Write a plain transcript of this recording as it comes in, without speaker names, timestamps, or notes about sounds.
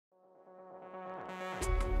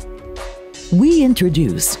We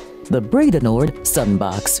introduce the Bredenoord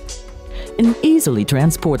SunBox, an easily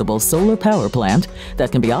transportable solar power plant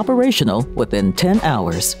that can be operational within 10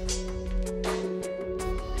 hours.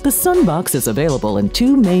 The SunBox is available in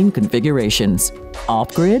two main configurations,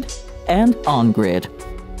 off-grid and on-grid.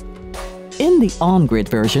 In the on-grid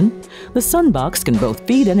version, the SunBox can both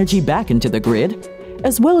feed energy back into the grid,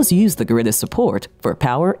 as well as use the grid as support for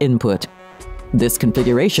power input. This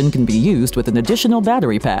configuration can be used with an additional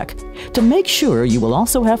battery pack to make sure you will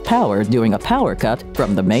also have power during a power cut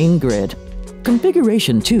from the main grid.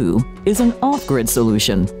 Configuration 2 is an off-grid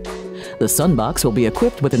solution. The SunBox will be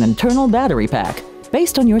equipped with an internal battery pack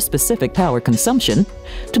based on your specific power consumption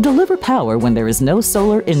to deliver power when there is no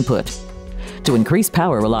solar input. To increase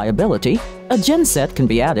power reliability, a genset can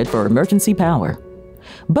be added for emergency power.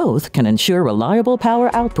 Both can ensure reliable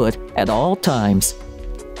power output at all times.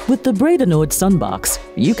 With the Bredenoord SunBox,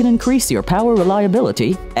 you can increase your power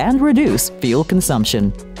reliability and reduce fuel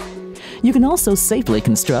consumption. You can also safely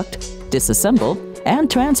construct, disassemble, and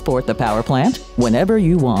transport the power plant whenever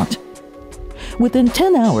you want. Within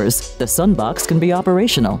 10 hours, the SunBox can be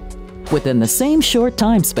operational. Within the same short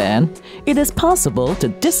time span, it is possible to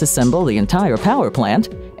disassemble the entire power plant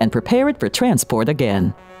and prepare it for transport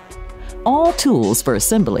again. All tools for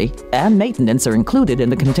assembly and maintenance are included in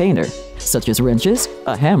the container, such as wrenches,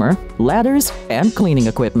 a hammer, ladders, and cleaning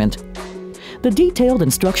equipment. The detailed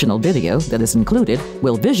instructional video that is included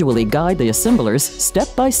will visually guide the assemblers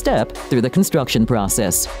step by step through the construction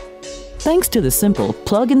process. Thanks to the simple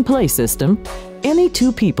plug-and-play system, any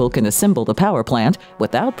two people can assemble the power plant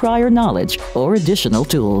without prior knowledge or additional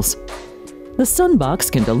tools. The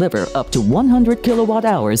SunBox can deliver up to 100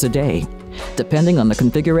 kilowatt-hours a day, depending on the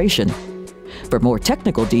configuration. For more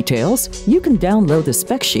technical details, you can download the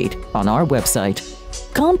spec sheet on our website.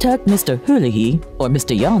 Contact Mr. Hullehi or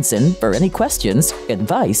Mr. Janssen for any questions,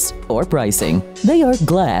 advice, or pricing. They are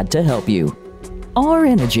glad to help you. Our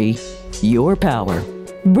energy, your power.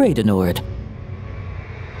 Bredenoord.